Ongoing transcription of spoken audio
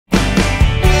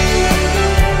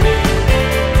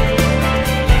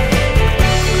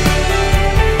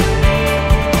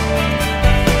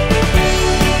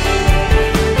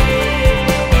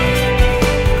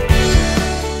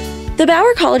The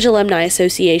Bauer College Alumni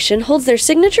Association holds their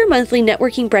signature monthly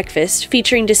networking breakfast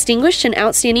featuring distinguished and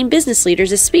outstanding business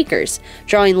leaders as speakers,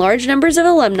 drawing large numbers of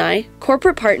alumni,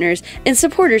 corporate partners, and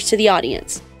supporters to the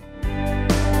audience.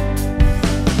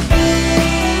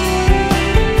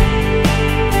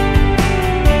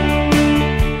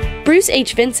 Bruce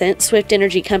H. Vincent, Swift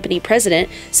Energy Company president,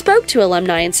 spoke to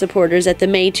alumni and supporters at the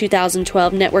May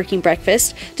 2012 networking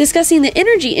breakfast, discussing the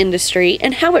energy industry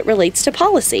and how it relates to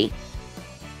policy.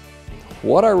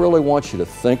 What I really want you to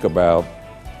think about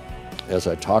as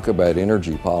I talk about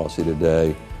energy policy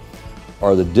today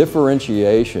are the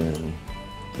differentiation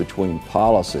between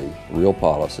policy, real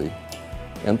policy,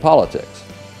 and politics.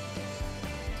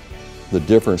 The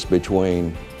difference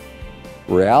between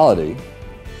reality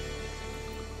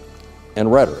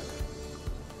and rhetoric.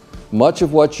 Much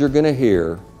of what you're going to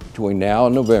hear between now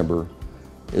and November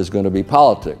is going to be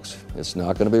politics. It's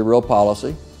not going to be real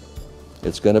policy.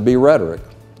 It's going to be rhetoric.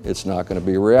 It's not going to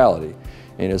be reality.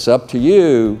 And it's up to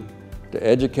you to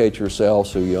educate yourself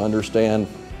so you understand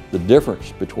the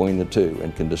difference between the two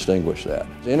and can distinguish that.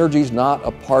 Energy is not a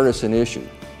partisan issue,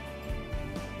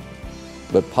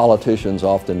 but politicians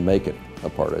often make it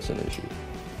a partisan issue.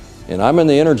 And I'm in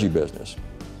the energy business.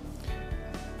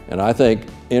 And I think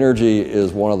energy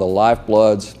is one of the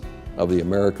lifebloods of the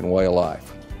American way of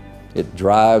life. It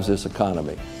drives this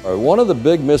economy. One of the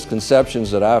big misconceptions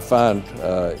that I find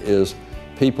is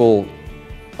people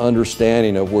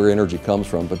understanding of where energy comes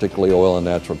from, particularly oil and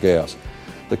natural gas.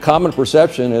 The common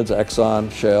perception is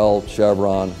Exxon, Shell,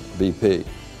 Chevron, BP.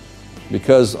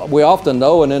 Because we often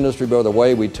know an industry by the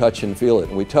way we touch and feel it.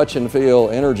 And we touch and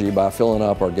feel energy by filling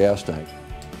up our gas tank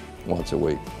once a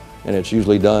week. And it's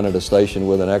usually done at a station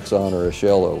with an Exxon or a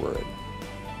Shell over it.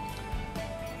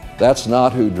 That's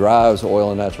not who drives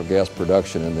oil and natural gas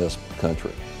production in this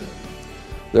country.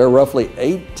 There are roughly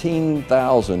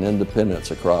 18,000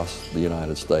 independents across the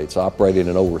United States, operating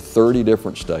in over 30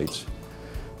 different states.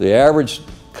 The average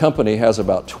company has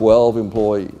about 12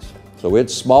 employees. So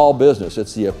it's small business.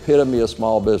 It's the epitome of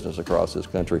small business across this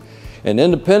country. And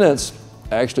independents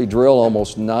actually drill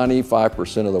almost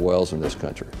 95% of the wells in this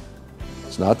country.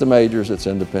 It's not the majors, it's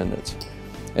independents.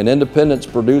 And independents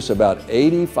produce about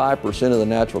 85% of the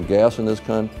natural gas in this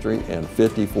country and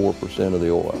 54% of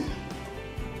the oil.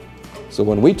 So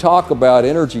when we talk about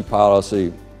energy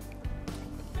policy,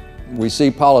 we see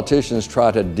politicians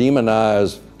try to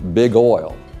demonize big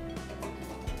oil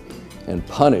and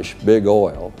punish big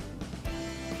oil.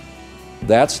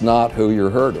 That's not who you're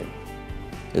hurting.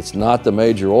 It's not the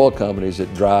major oil companies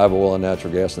that drive oil and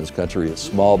natural gas in this country. It's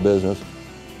small business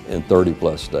in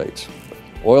 30+ states.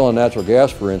 Oil and natural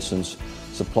gas, for instance,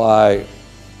 supply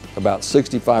about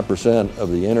 65%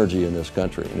 of the energy in this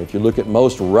country. And if you look at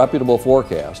most reputable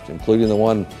forecasts, including the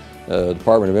one the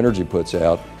Department of Energy puts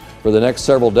out, for the next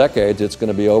several decades, it's going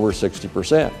to be over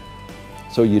 60%.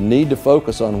 So you need to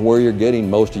focus on where you're getting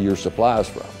most of your supplies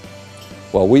from.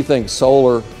 While we think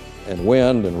solar and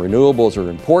wind and renewables are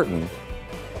important,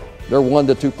 they're 1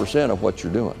 to 2% of what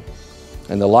you're doing.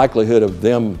 And the likelihood of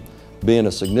them being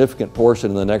a significant portion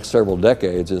in the next several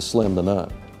decades is slim to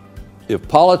none. If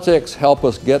politics help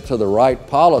us get to the right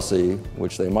policy,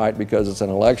 which they might because it's an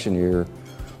election year,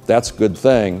 that's a good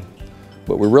thing.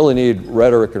 But we really need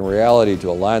rhetoric and reality to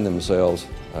align themselves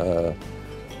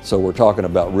so we're talking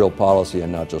about real policy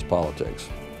and not just politics.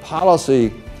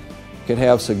 Policy can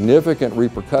have significant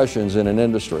repercussions in an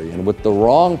industry, and with the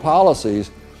wrong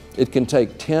policies, it can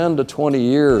take 10 to 20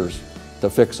 years to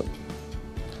fix them.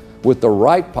 With the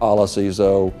right policies,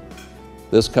 though,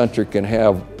 this country can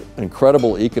have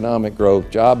incredible economic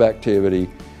growth, job activity,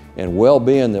 and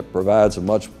well-being that provides a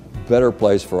much better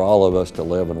place for all of us to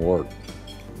live and work.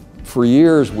 For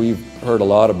years, we've heard a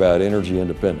lot about energy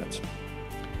independence.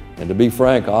 And to be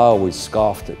frank, I always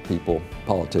scoffed at people,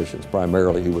 politicians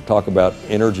primarily, who would talk about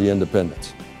energy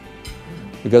independence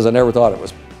because I never thought it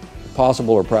was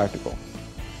possible or practical.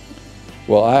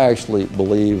 Well, I actually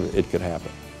believe it could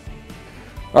happen.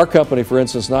 Our company, for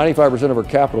instance, 95% of our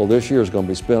capital this year is going to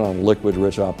be spent on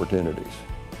liquid-rich opportunities.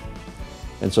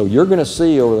 And so you're going to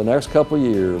see over the next couple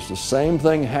of years the same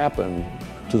thing happen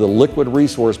to the liquid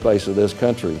resource base of this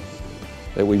country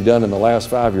that we've done in the last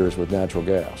 5 years with natural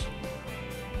gas.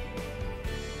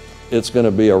 It's going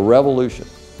to be a revolution.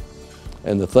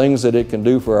 And the things that it can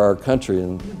do for our country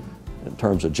in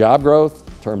terms of job growth,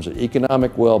 in terms of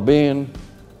economic well-being,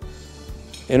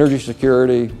 energy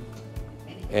security,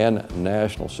 and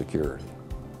national security.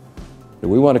 Do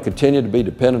we want to continue to be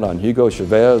dependent on Hugo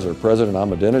Chavez or President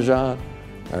Ahmadinejad?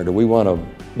 Or do we want to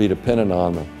be dependent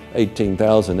on the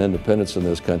 18,000 independents in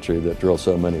this country that drill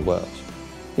so many wells?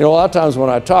 You know, a lot of times when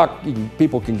I talk,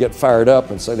 people can get fired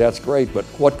up and say, that's great, but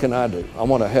what can I do? I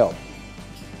want to help.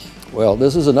 Well,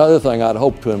 this is another thing I'd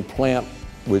hope to implant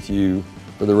with you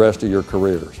for the rest of your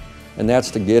careers, and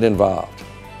that's to get involved.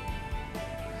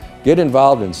 Get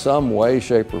involved in some way,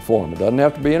 shape, or form. It doesn't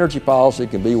have to be energy policy,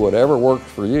 it can be whatever works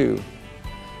for you,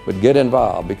 but get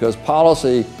involved, because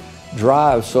policy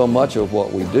drives so much of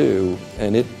what we do,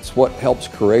 and it's what helps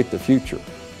create the future.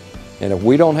 And if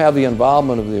we don't have the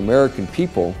involvement of the American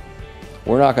people,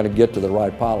 we're not going to get to the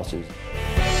right policies.